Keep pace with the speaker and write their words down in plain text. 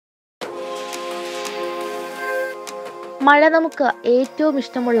മഴ നമുക്ക് ഏറ്റവും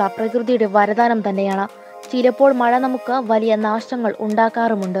ഇഷ്ടമുള്ള പ്രകൃതിയുടെ വരദാനം തന്നെയാണ്. ചിലപ്പോൾ മഴ നമുക്ക് വലിയ നാശങ്ങൾ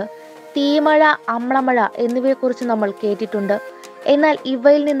ഉണ്ടാക്കാറുമുണ്ട്. തീമഴ, അമ്ലമഴ എന്നിവയെക്കുറിച്ച് നമ്മൾ കേട്ടിട്ടുണ്ട്. എന്നാൽ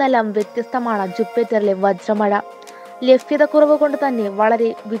ഇവയിൽ നിന്നെല്ലാം വ്യത്യസ്തമാണ് ജൂപ്പിറ്ററിലെ വജ്രമഴ. ലഭ്യതക്കുറവ് കൊണ്ട് തന്നെ വളരെ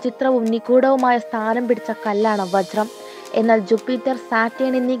വിചിത്രവും നിഗൂഢവുമായ സ്ഥാനം പിടിച്ച കല്ലാണ് വജ്രം. എന്നാൽ ജൂപ്പിറ്റർ,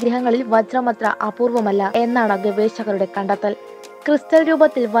 സാറ്റേൺ എന്നീ ഗ്രഹങ്ങളിൽ വജ്രം അത്ര അപൂർവമല്ല എന്നാണ് ഗവേഷകരുടെ കണ്ടെത്തൽ. ക്രിസ്റ്റൽ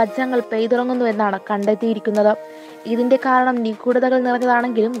രൂപത്തിൽ വജ്രങ്ങൾ പെയ്തിറങ്ങുന്നു എന്നാണ് കണ്ടെത്തിയിരിക്കുന്നത്. ഇതിന്റെ കാരണം നിഗൂഢതകൾ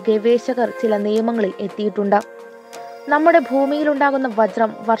നിറഞ്ഞതാണെങ്കിലും ഗവേഷകർ ചില നിയമങ്ങളിൽ എത്തിയിട്ടുണ്ട്. നമ്മുടെ ഭൂമിയിൽ ഉണ്ടാകുന്ന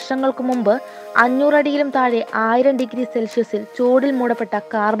വജ്രം വർഷങ്ങൾക്ക് മുമ്പ് 500 അടിയിലും താഴെ 1000 ഡിഗ്രി സെൽഷ്യസിൽ ചൂടിൽ മൂടപ്പെട്ട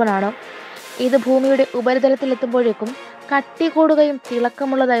കാർബണാണ്. ഇത് ഭൂമിയുടെ ഉപരിതലത്തിലെത്തുമ്പോഴേക്കും കട്ടി കൂടുകയും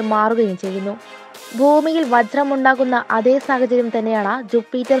തിളക്കമുള്ളതായി മാറുകയും ചെയ്യുന്നു. ഭൂമിയിൽ വജ്രം ഉണ്ടാകുന്ന അതേ സാഹചര്യം തന്നെയാണ്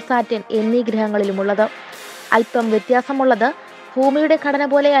ജൂപ്പിറ്റർ, സാറ്റേൺ എന്നീ ഗ്രഹങ്ങളിലുമുള്ളത്. അല്പം വ്യത്യാസമുള്ളത് ഭൂമിയുടെ ഘടന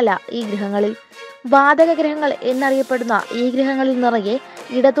പോലെയല്ല ഈ ഗ്രഹങ്ങളിൽ. വാതക ഗ്രഹങ്ങൾ എന്നറിയപ്പെടുന്ന ഈ ഗ്രഹങ്ങളിൽ നിറയെ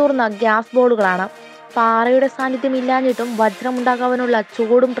ഇടതൂർന്ന ഗ്യാസ് ബോളുകളാണ്. പാറയുടെ സാന്നിധ്യം ഇല്ലാഞ്ഞിട്ടും വജ്രമുണ്ടാകാനുള്ള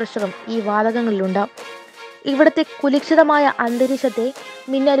ചൂടും പ്രഷറും ഈ വാതകങ്ങളിലുണ്ട്. ഇവിടുത്തെ കുലിക്ഷിതമായ അന്തരീക്ഷത്തെ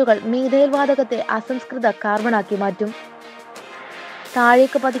മിന്നലുകൾ മീഥൈൽ വാതകത്തെ അസംസ്കൃത കാർബണാക്കി മാറ്റും.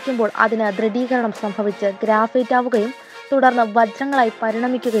 താഴേക്ക് പതിക്കുമ്പോൾ അതിന് ദൃഢീകരണം സംഭവിച്ച് ഗ്രാഫൈറ്റ് ആവുകയും തുടർന്ന് വജ്രങ്ങളായി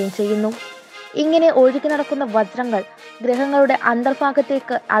പരിണമിക്കുകയും ചെയ്യുന്നു. ഇങ്ങനെ ഒഴുകി നടക്കുന്ന വജ്രങ്ങൾ ഗ്രഹങ്ങളുടെ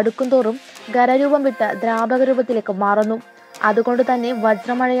അന്തർഭാഗത്തേക്ക് അടുക്കുംതോറും ഖരരൂപം വിട്ട് ദ്രാവക രൂപത്തിലേക്ക് മാറുന്നു. അതുകൊണ്ട് തന്നെ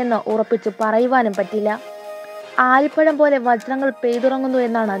വജ്രമഴയെന്ന് ഉറപ്പിച്ചു പറയുവാനും പറ്റില്ല. ആലിപ്പഴം പോലെ വജ്രങ്ങൾ പെയ്തുറങ്ങുന്നു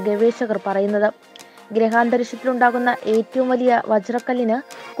എന്നാണ് ഗവേഷകർ പറയുന്നത്. ഗ്രഹാന്തരീക്ഷത്തിലുണ്ടാകുന്ന ഏറ്റവും വലിയ വജ്രക്കല്ലിന്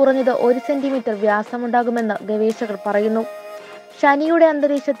കുറഞ്ഞത് 1 സെന്റിമീറ്റർ വ്യാസമുണ്ടാകുമെന്ന് ഗവേഷകർ പറയുന്നു. ശനിയുടെ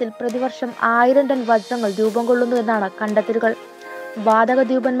അന്തരീക്ഷത്തിൽ പ്രതിവർഷം 1000 ടൺ വജ്രങ്ങൾ രൂപം കൊള്ളുന്നു എന്നാണ് കണ്ടെത്തലുകൾ. വാതക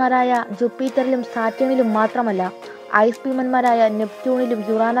ദ്വീപന്മാരായ ജൂപ്പിറ്ററിലും സാറ്റേണിലും മാത്രമല്ല, ഐസ് ഭീമന്മാരായ നെപ്റ്റ്യൂണിലും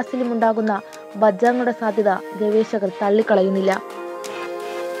യുറാനസിലും ഉണ്ടാകുന്ന വജ്രങ്ങളുടെ സാധ്യത ഗവേഷകർ തള്ളിക്കളയുന്നില്ല.